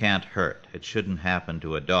 it can't hurt, it shouldn't happen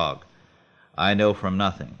to a dog, I know from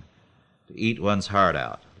nothing, to eat one's heart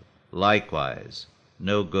out, likewise,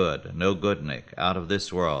 no good, no goodnik, out of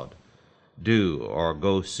this world, do or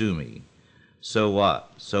go sue me, so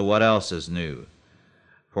what else is new,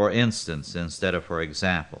 for instance instead of for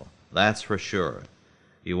example, that's for sure,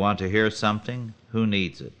 you want to hear something, who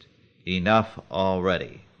needs it, enough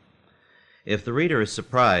already. If the reader is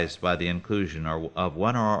surprised by the inclusion of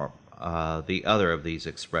one or the other of these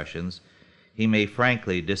expressions, he may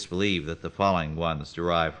frankly disbelieve that the following ones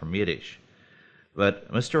derive from Yiddish.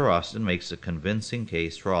 But Mr. Roston makes a convincing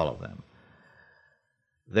case for all of them.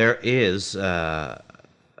 There is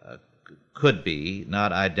could be,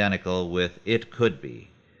 not identical with it could be.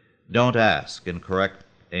 Don't ask. In correct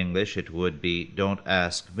English, it would be, don't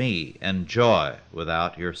ask me. Enjoy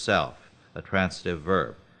without yourself, a transitive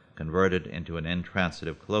verb, converted into an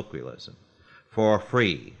intransitive colloquialism. For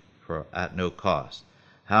free, for at no cost.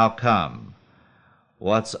 How come?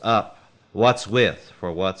 What's up? What's with,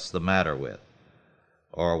 for what's the matter with,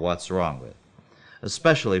 or what's wrong with. A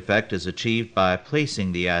special effect is achieved by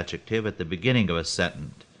placing the adjective at the beginning of a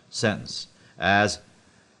sentence, as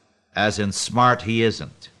in smart he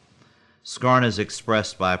isn't. Scorn is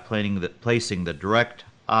expressed by placing the direct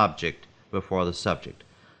object before the subject.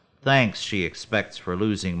 Thanks, she expects, for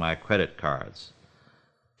losing my credit cards.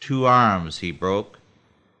 2 arms he broke.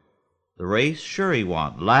 The race, sure he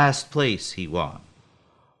won. Last place he won.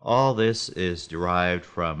 All this is derived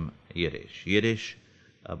from Yiddish. Yiddish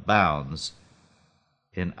abounds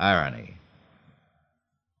in irony.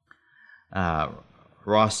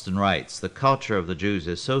 Roston writes, the culture of the Jews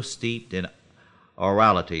is so steeped in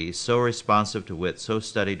orality, so responsive to wit, so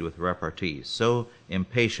studied with repartee, so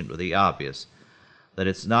impatient with the obvious, that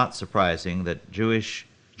it's not surprising that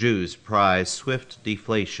Jews prize swift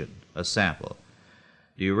deflation, a sample.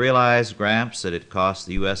 Do you realize, Gramps, that it cost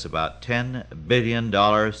the U.S. about $10 billion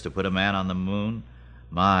to put a man on the moon?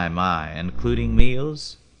 My, including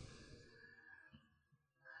meals?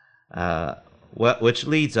 which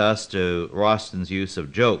leads us to Rostand's use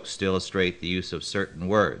of jokes to illustrate the use of certain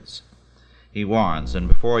words. He warns, and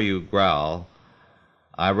before you growl,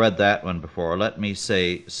 I read that one before, let me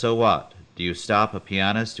say, so what? Do you stop a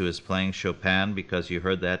pianist who is playing Chopin because you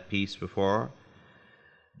heard that piece before?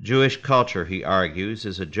 Jewish culture, he argues,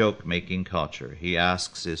 is a joke-making culture. He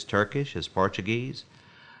asks, is Turkish, is Portuguese?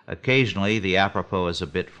 Occasionally, the apropos is a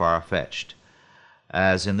bit far-fetched,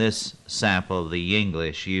 as in this sample of the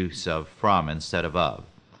English use of from instead of.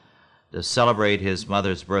 To celebrate his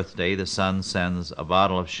mother's birthday, the son sends a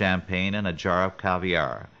bottle of champagne and a jar of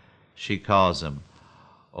caviar. She calls him,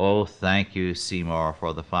 oh, thank you, Seymour,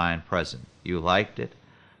 for the fine present. You liked it?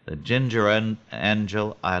 The ginger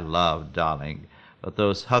angel I love, darling, but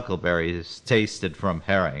those huckleberries tasted from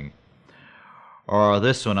herring. Or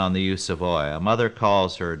this one on the use of oi. A mother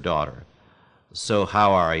calls her daughter. So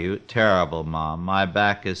how are you? Terrible, Mom. My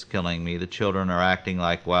back is killing me. The children are acting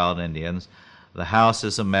like wild Indians. The house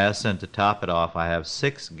is a mess, and to top it off, I have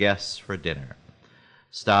 6 guests for dinner.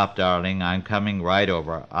 Stop, darling. I'm coming right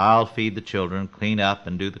over. I'll feed the children, clean up,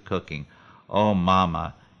 and do the cooking. Oh,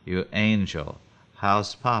 Mama, you angel.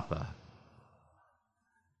 How's Papa?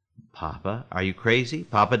 Papa? Are you crazy?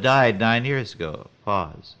 Papa died 9 years ago.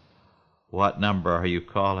 Pause. What number are you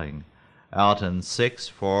calling? Alton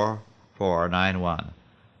 64491.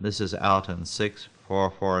 This is Alton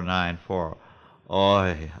 64494.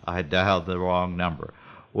 Oi, I dialed the wrong number.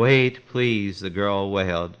 Wait, please, the girl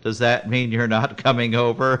wailed. Does that mean you're not coming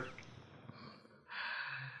over?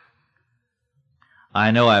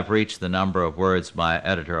 I know I've reached the number of words my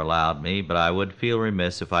editor allowed me, but I would feel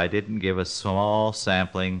remiss if I didn't give a small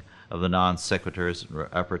sampling of the non sequiturs and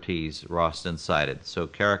repartees Rostand cited, so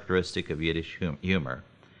characteristic of Yiddish humor.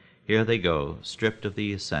 Here they go, stripped of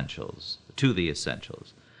the essentials, to the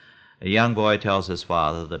essentials. A young boy tells his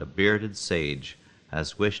father that a bearded sage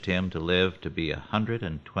has wished him to live to be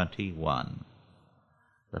 121.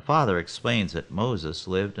 The father explains that Moses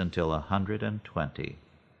lived until 120.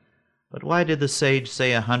 But why did the sage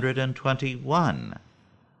say 121?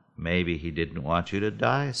 Maybe he didn't want you to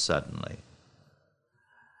die suddenly.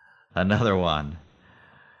 Another one.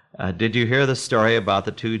 Did you hear the story about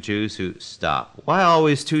the 2 Jews who... Stop. Why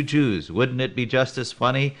always 2 Jews? Wouldn't it be just as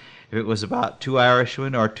funny if it was about 2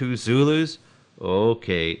 Irishmen or 2 Zulus?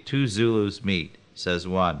 Okay, 2 Zulus meet. Says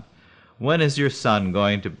one, when is your son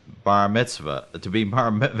going to be bar mitzvah?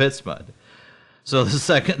 So the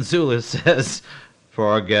second Zulu says,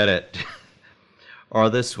 forget it. Or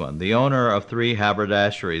this one, the owner of 3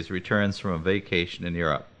 haberdasheries returns from a vacation in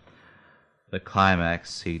Europe. The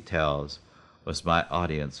climax, he tells, was my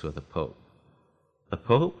audience with the Pope. The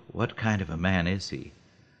Pope? What kind of a man is he?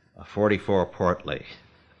 A 44 portly.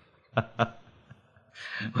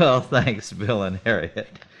 Well, thanks, Bill and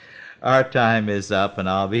Harriet. Our time is up, and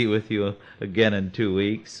I'll be with you again in 2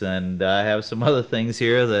 weeks, and I have some other things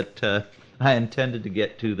here that I intended to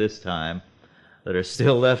get to this time that are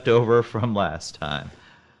still left over from last time,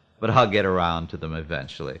 but I'll get around to them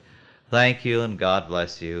eventually. Thank you, and God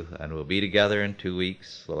bless you, and we'll be together in 2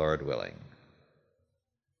 weeks, Lord willing.